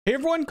Hey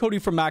everyone, Cody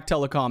from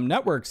Mactelecom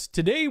Networks.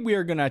 Today we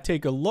are going to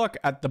take a look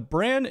at the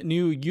brand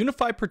new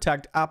Unifi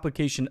Protect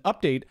application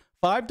update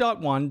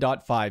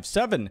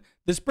 5.1.57.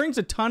 This brings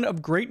a ton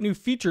of great new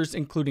features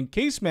including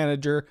case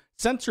manager,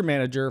 sensor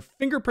manager,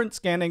 fingerprint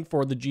scanning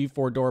for the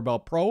G4 Doorbell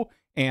Pro,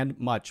 and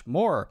much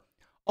more.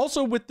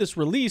 Also with this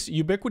release,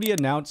 Ubiquiti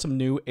announced some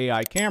new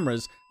AI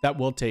cameras that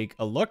we'll take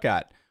a look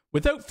at.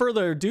 Without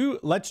further ado,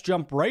 let's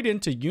jump right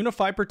into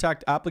Unifi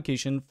Protect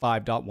application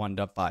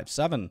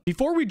 5.1.57.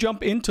 Before we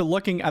jump into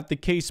looking at the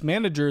case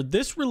manager,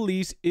 this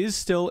release is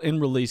still in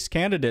release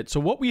candidate. So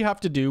what we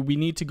have to do, we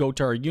need to go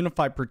to our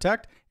Unifi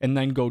Protect and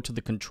then go to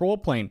the control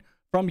plane.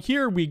 From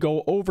here, we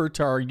go over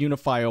to our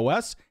Unifi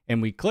OS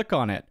and we click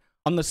on it.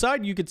 On the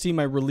side, you can see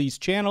my release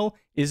channel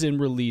is in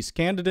release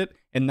candidate,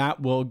 and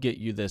that will get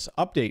you this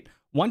update.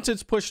 Once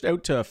it's pushed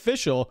out to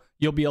official,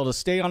 you'll be able to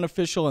stay on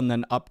official and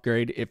then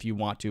upgrade if you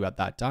want to at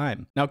that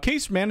time. Now,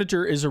 Case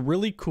Manager is a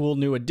really cool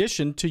new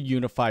addition to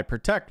Unifi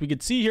Protect. We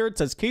can see here it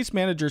says Case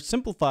Manager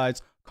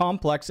simplifies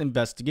complex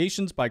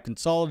investigations by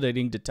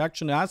consolidating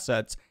detection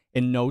assets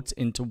and notes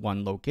into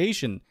one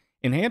location.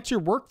 Enhance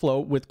your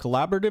workflow with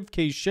collaborative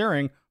case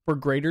sharing for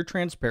greater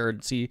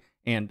transparency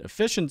and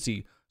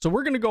efficiency. So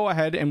we're going to go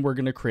ahead and we're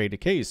going to create a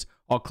case.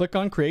 I'll click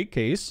on create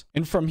case.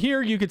 And from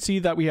here, you can see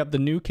that we have the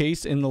new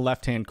case in the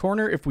left-hand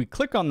corner. If we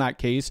click on that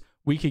case,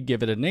 we could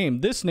give it a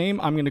name. This name,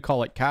 I'm going to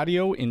call it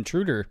Catio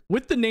Intruder.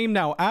 With the name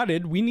now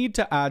added, we need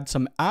to add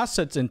some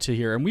assets into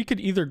here. And we could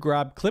either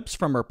grab clips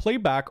from our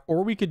playback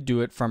or we could do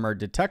it from our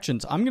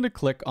detections. I'm going to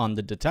click on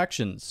the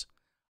detections.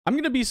 I'm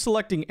going to be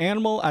selecting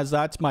animal as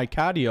that's my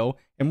Catio.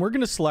 And we're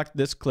going to select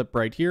this clip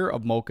right here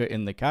of Mocha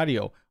in the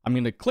Catio. I'm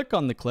going to click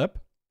on the clip.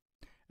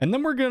 And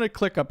then we're going to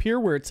click up here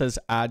where it says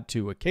add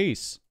to a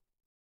case.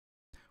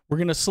 We're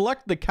going to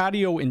select the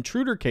Catio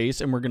Intruder case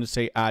and we're going to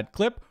say add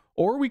clip,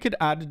 or we could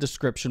add a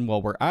description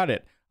while we're at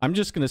it. I'm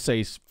just going to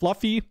say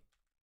fluffy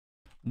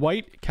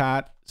white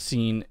cat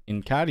seen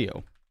in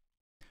Catio.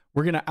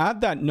 We're going to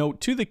add that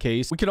note to the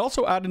case. We could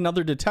also add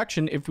another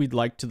detection if we'd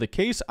like to the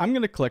case. I'm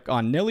going to click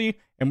on Nilly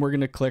and we're going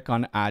to click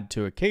on add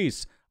to a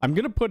case. I'm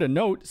going to put a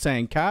note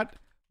saying cat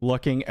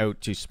looking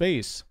out to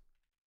space.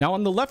 Now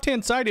on the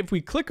left-hand side, if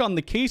we click on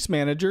the case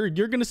manager,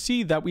 you're going to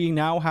see that we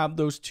now have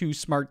those two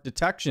smart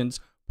detections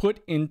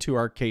put into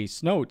our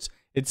case notes.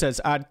 It says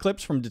add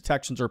clips from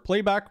detections or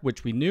playback,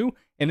 which we knew,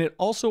 and it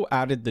also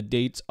added the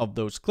dates of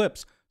those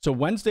clips. So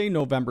Wednesday,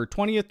 November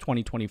 20th,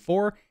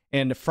 2024,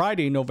 and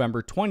Friday,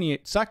 November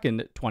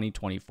 22nd,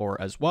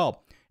 2024 as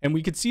well. And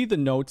we could see the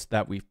notes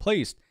that we've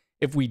placed.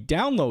 If we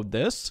download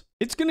this,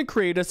 it's going to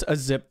create us a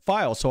zip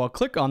file. So I'll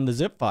click on the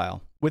zip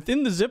file.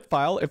 Within the zip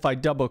file, if I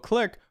double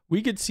click,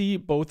 we could see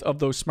both of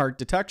those smart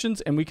detections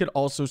and we could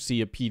also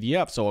see a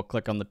PDF. So I'll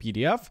click on the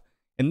PDF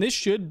and this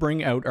should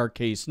bring out our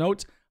case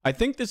notes. I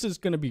think this is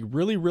going to be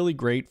really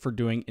great for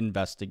doing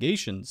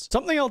investigations.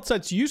 Something else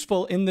that's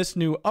useful in this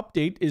new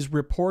update is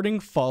reporting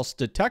false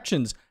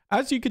detections.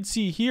 As you can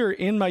see here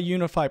in my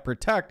Unifi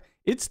Protect,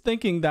 it's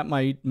thinking that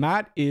my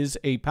mat is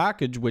a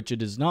package, which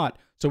it is not.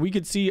 So we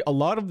could see a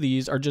lot of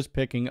these are just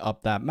picking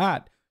up that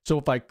mat. So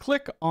if I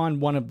click on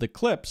one of the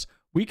clips,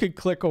 we could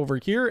click over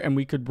here and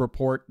we could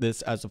report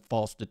this as a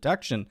false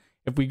detection.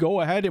 If we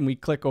go ahead and we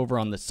click over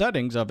on the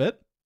settings of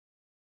it,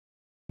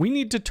 we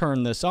need to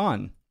turn this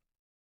on.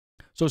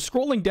 So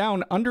scrolling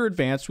down under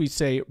advanced, we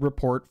say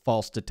report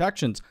false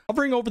detections.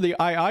 Hovering over the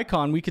eye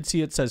icon, we could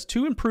see it says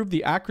to improve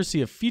the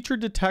accuracy of feature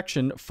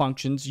detection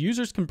functions,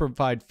 users can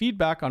provide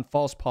feedback on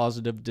false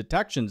positive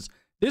detections.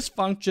 This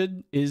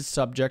function is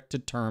subject to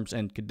terms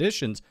and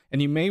conditions,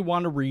 and you may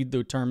want to read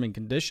the term and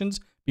conditions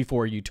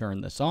before you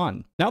turn this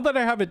on. Now that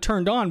I have it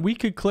turned on, we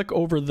could click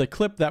over the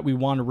clip that we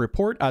want to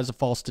report as a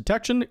false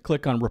detection,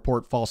 click on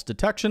report false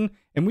detection,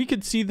 and we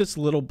could see this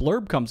little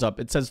blurb comes up.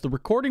 It says the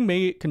recording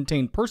may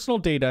contain personal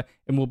data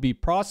and will be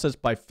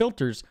processed by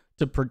filters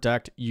to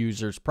protect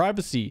users'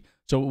 privacy.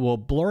 So it will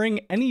blurring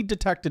any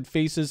detected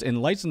faces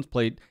and license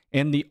plate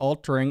and the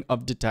altering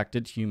of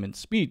detected human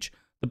speech.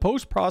 The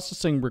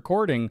post-processing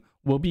recording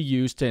will be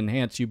used to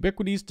enhance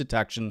Ubiquiti's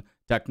detection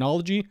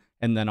technology,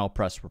 and then I'll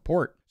press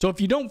report. So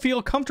if you don't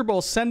feel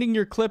comfortable sending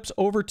your clips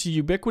over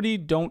to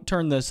Ubiquiti, don't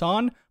turn this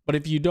on. But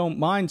if you don't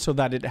mind so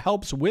that it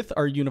helps with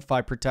our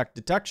Unifi Protect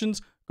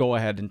detections, go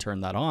ahead and turn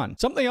that on.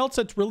 Something else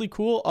that's really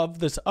cool of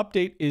this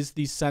update is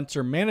the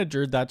sensor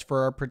manager that's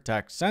for our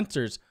Protect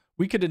sensors.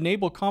 We could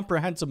enable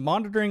comprehensive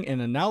monitoring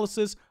and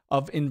analysis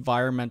of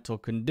environmental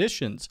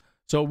conditions.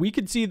 So we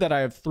could see that I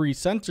have 3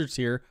 sensors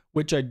here,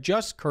 which I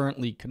just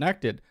currently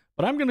connected.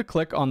 But I'm going to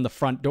click on the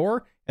front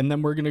door and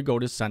then we're going to go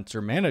to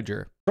Sensor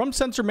Manager. From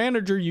Sensor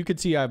Manager, you can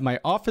see I have my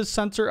office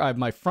sensor, I have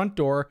my front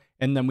door,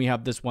 and then we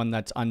have this one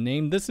that's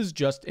unnamed. This is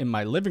just in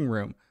my living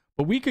room.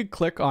 But we could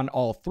click on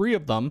all 3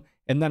 of them,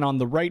 and then on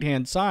the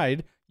right-hand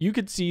side, you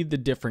could see the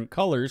different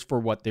colors for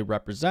what they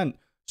represent.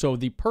 So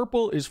the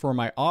purple is for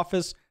my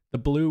office, the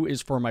blue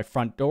is for my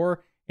front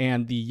door,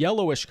 and the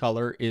yellowish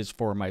color is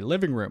for my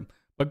living room.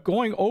 But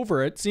going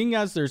over it, seeing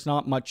as there's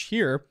not much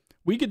here,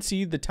 we could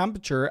see the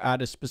temperature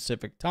at a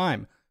specific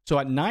time. So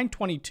at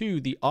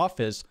 9:22, the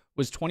office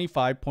was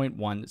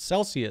 25.1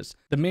 Celsius.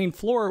 The main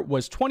floor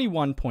was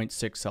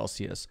 21.6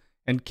 Celsius.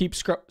 And keep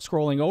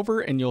scrolling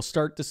over and you'll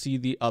start to see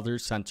the other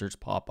sensors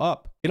pop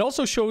up. It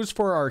also shows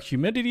for our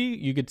humidity.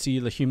 You could see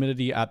the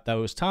humidity at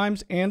those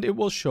times, and it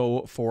will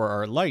show for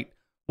our light.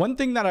 One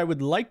thing that I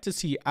would like to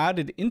see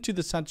added into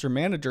the sensor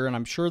manager, and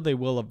I'm sure they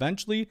will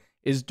eventually,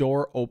 is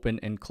door open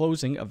and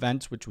closing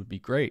events, which would be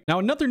great. Now,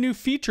 another new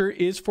feature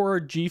is for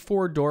our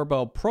G4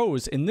 Doorbell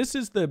Pros, and this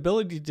is the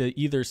ability to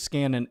either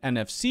scan an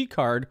NFC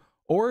card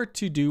or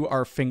to do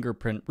our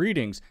fingerprint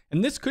readings.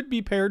 And this could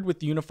be paired with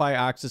Unifi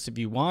Access if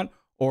you want,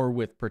 or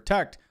with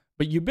Protect,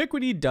 but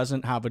Ubiquiti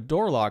doesn't have a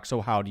door lock, so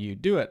how do you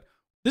do it?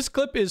 This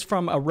clip is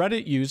from a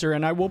Reddit user,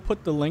 and I will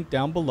put the link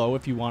down below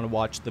if you want to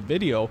watch the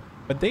video,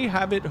 but they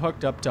have it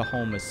hooked up to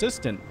Home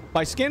Assistant.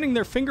 By scanning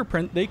their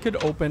fingerprint, they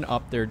could open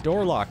up their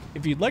door lock.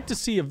 If you'd like to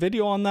see a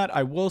video on that,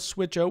 I will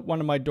switch out one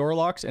of my door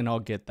locks and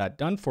I'll get that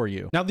done for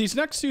you. Now, these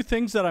next two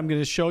things that I'm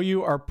going to show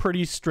you are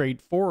pretty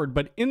straightforward,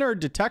 but in our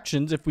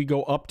detections, if we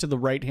go up to the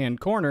right-hand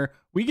corner,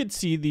 we could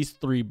see these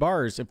three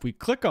bars. If we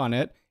click on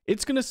it,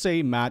 it's going to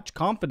say match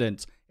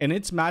confidence, and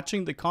it's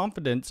matching the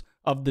confidence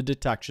of the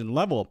detection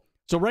level.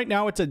 So right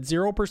now it's at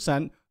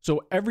 0%,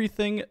 so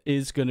everything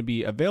is going to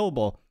be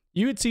available.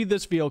 You would see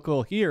this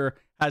vehicle here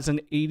has an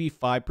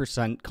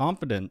 85%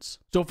 confidence.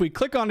 So if we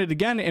click on it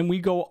again and we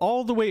go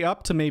all the way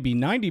up to maybe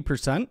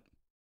 90%,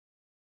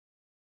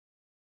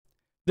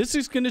 this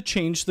is going to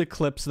change the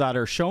clips that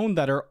are shown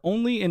that are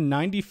only in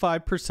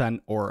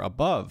 95% or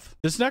above.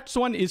 This next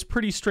one is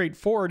pretty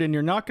straightforward, and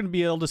you're not going to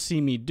be able to see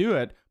me do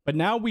it. But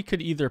now we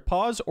could either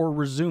pause or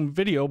resume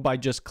video by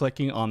just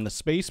clicking on the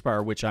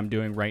spacebar, which I'm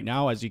doing right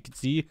now, as you can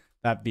see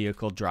that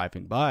vehicle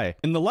driving by.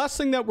 And the last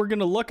thing that we're going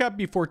to look at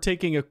before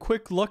taking a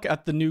quick look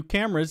at the new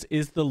cameras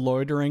is the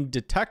loitering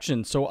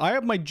detection. So I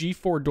have my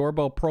G4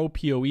 Doorbell Pro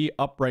PoE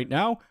up right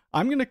now.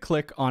 I'm going to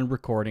click on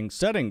recording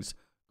settings.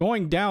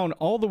 Going down,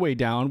 all the way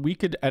down, we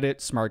could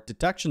edit smart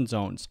detection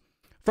zones.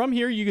 From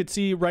here, you could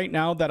see right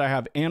now that I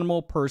have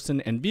animal,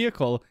 person, and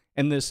vehicle,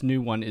 and this new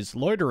one is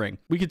loitering.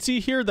 We can see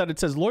here that it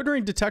says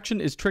loitering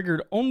detection is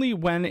triggered only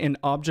when an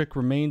object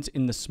remains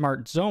in the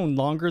smart zone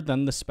longer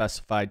than the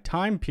specified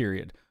time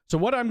period. So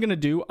what I'm going to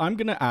do, I'm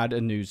going to add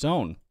a new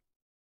zone.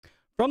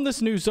 From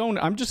this new zone,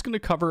 I'm just going to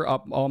cover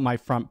up all my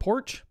front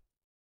porch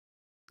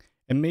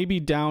and maybe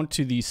down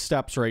to these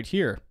steps right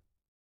here.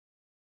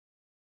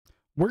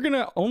 We're going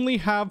to only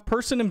have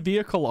person and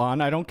vehicle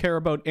on. I don't care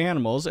about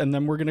animals. And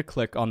then we're going to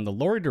click on the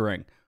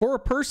loitering. For a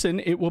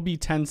person, it will be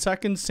 10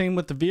 seconds. Same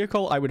with the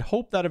vehicle. I would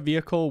hope that a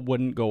vehicle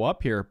wouldn't go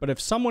up here. But if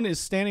someone is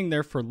standing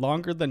there for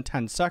longer than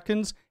 10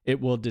 seconds, it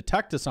will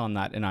detect us on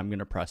that. And I'm going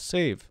to press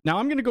save. Now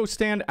I'm going to go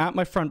stand at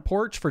my front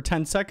porch for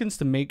 10 seconds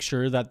to make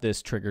sure that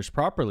this triggers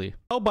properly.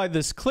 Well, by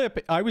this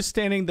clip, I was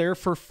standing there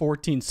for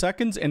 14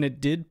 seconds and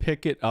it did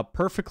pick it up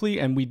perfectly.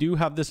 And we do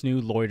have this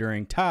new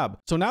loitering tab.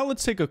 So now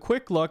let's take a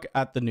quick look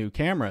at the new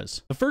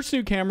cameras. The first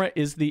new camera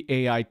is the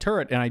AI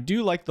turret. And I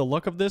do like the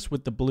look of this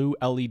with the blue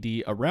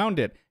LED around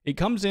it. It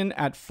comes in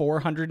at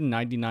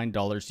 $499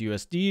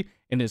 USD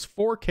and is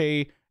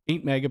 4K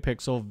 8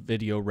 megapixel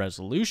video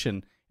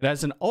resolution. It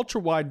has an ultra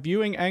wide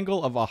viewing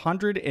angle of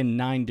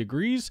 109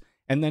 degrees,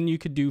 and then you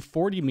could do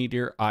 40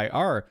 meter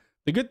IR.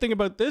 The good thing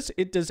about this,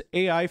 it does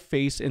AI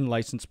face and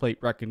license plate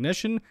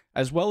recognition,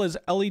 as well as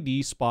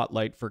LED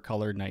spotlight for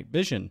color night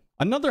vision.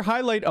 Another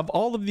highlight of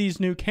all of these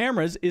new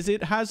cameras is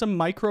it has a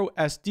micro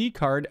SD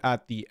card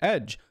at the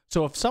edge.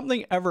 So if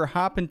something ever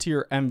happened to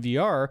your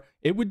MVR,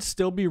 it would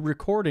still be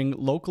recording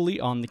locally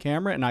on the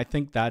camera, and I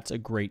think that's a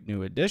great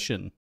new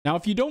addition. Now,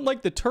 if you don't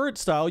like the turret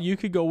style, you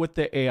could go with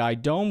the AI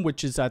Dome,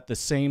 which is at the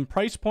same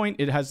price point.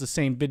 It has the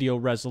same video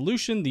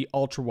resolution, the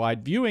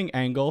ultra-wide viewing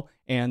angle,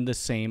 and the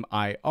same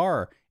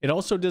IR. It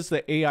also does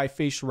the AI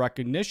facial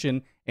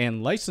recognition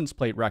and license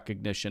plate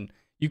recognition.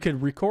 You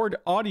could record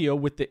audio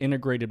with the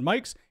integrated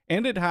mics,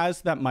 and it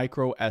has that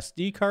micro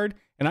SD card,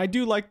 and I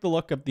do like the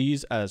look of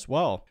these as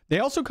well. They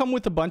also come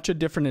with a bunch of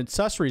different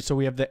accessories. So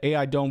we have the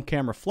AI Dome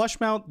camera flush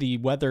mount, the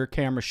weather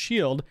camera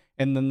shield,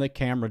 and then the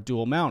camera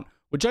dual mount,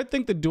 which I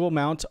think the dual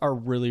mounts are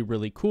really,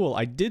 really cool.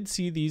 I did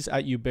see these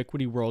at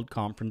Ubiquiti World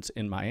Conference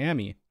in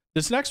Miami.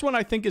 This next one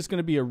I think is going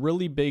to be a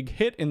really big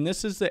hit, and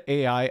this is the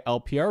AI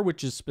LPR,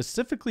 which is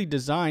specifically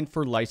designed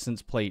for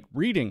license plate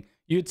reading.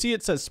 You'd see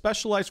it says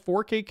specialized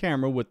 4K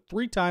camera with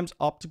 3x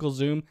optical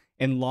zoom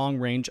and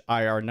long-range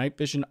IR night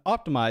vision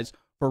optimized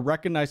for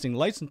recognizing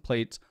license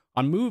plates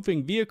on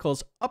moving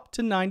vehicles up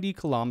to 90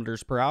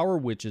 kilometers per hour,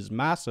 which is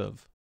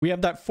massive. We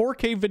have that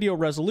 4K video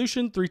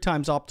resolution,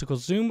 3x optical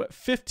zoom,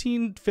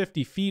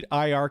 1550 feet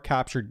IR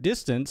capture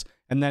distance,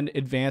 and then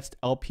advanced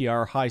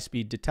LPR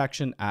high-speed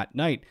detection at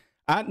night.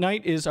 At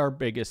night is our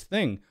biggest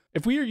thing.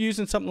 If we are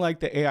using something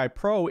like the AI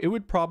Pro, it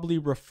would probably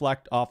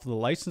reflect off the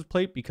license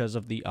plate because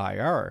of the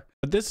IR.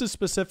 But this is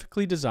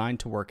specifically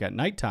designed to work at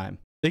nighttime.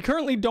 They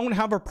currently don't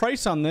have a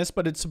price on this,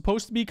 but it's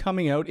supposed to be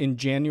coming out in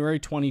January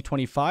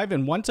 2025,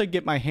 and once I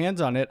get my hands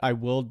on it, I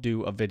will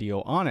do a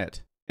video on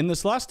it. And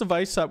this last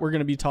device that we're going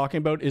to be talking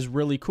about is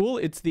really cool.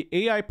 It's the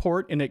AI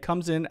port, and it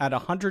comes in at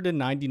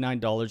 $199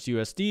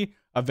 USD,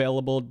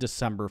 available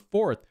December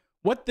 4th.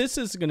 What this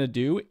is going to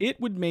do,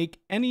 it would make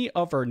any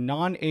of our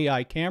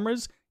non-AI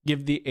cameras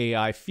give the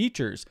AI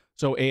features.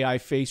 So AI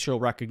facial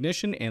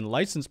recognition and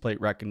license plate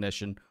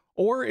recognition.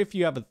 Or if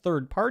you have a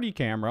third-party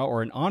camera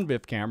or an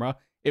on-VIF camera,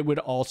 it would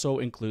also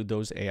include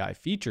those AI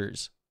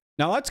features.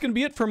 Now that's going to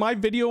be it for my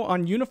video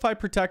on Unifi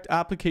Protect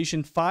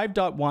application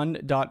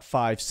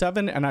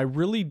 5.1.57, and I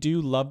really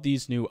do love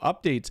these new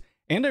updates,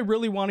 and I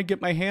really want to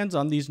get my hands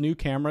on these new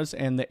cameras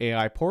and the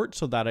AI port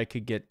so that I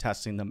could get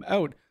testing them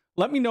out.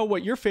 Let me know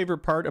what your favorite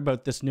part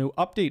about this new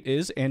update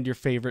is and your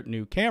favorite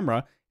new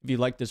camera. If you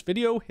like this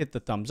video, hit the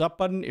thumbs up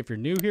button. If you're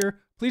new here,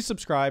 please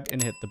subscribe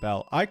and hit the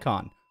bell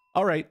icon.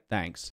 All right, thanks.